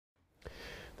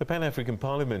The Pan-African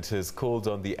Parliament has called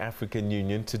on the African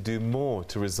Union to do more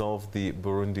to resolve the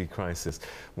Burundi crisis.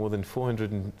 More than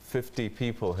 450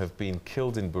 people have been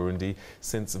killed in Burundi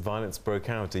since violence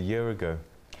broke out a year ago.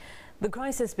 The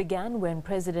crisis began when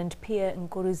President Pierre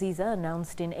Nkurunziza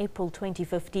announced in April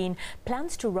 2015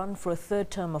 plans to run for a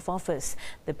third term of office.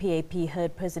 The PAP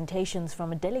heard presentations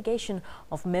from a delegation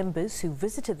of members who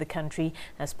visited the country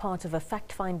as part of a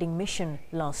fact-finding mission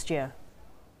last year.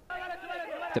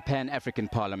 The Pan-African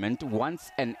Parliament wants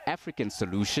an African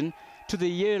solution to the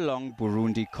year-long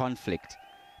Burundi conflict.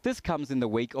 This comes in the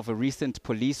wake of a recent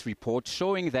police report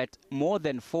showing that more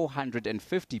than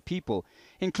 450 people,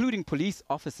 including police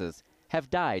officers, have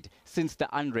died since the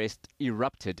unrest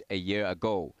erupted a year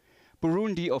ago.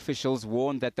 Burundi officials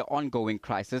warn that the ongoing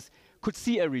crisis could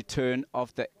see a return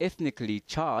of the ethnically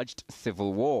charged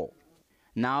civil war.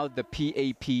 Now the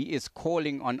PAP is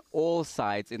calling on all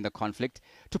sides in the conflict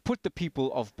to put the people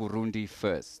of Burundi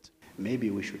first. Maybe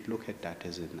we should look at that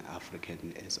as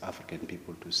African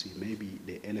people to see maybe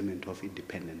the element of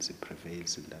independence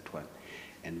prevails in that one,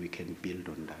 and we can build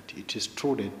on that. It is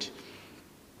true that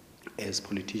as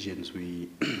politicians, we,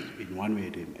 in one way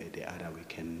or the other, we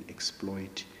can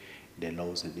exploit the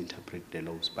laws and interpret the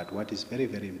laws. But what is very,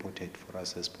 very important for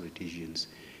us as politicians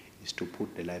is to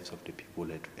put the lives of the people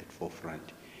at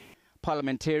forefront.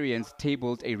 Parliamentarians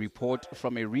tabled a report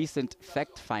from a recent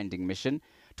fact-finding mission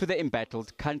to the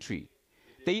embattled country.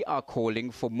 They are calling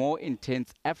for more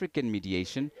intense African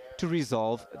mediation to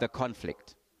resolve the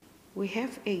conflict. We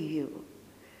have AU,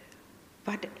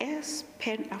 but as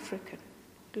Pan-African,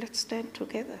 let's stand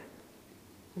together.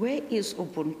 Where is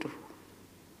Ubuntu?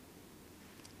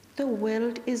 The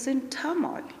world is in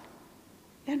turmoil,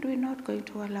 and we're not going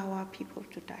to allow our people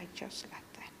to die just like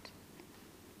that.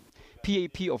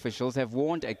 PAP officials have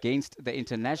warned against the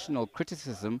international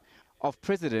criticism of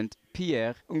President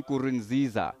Pierre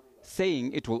Nkurunziza,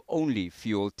 saying it will only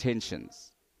fuel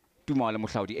tensions. Dumala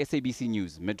Mohlaudi, SABC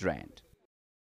News, Midrand.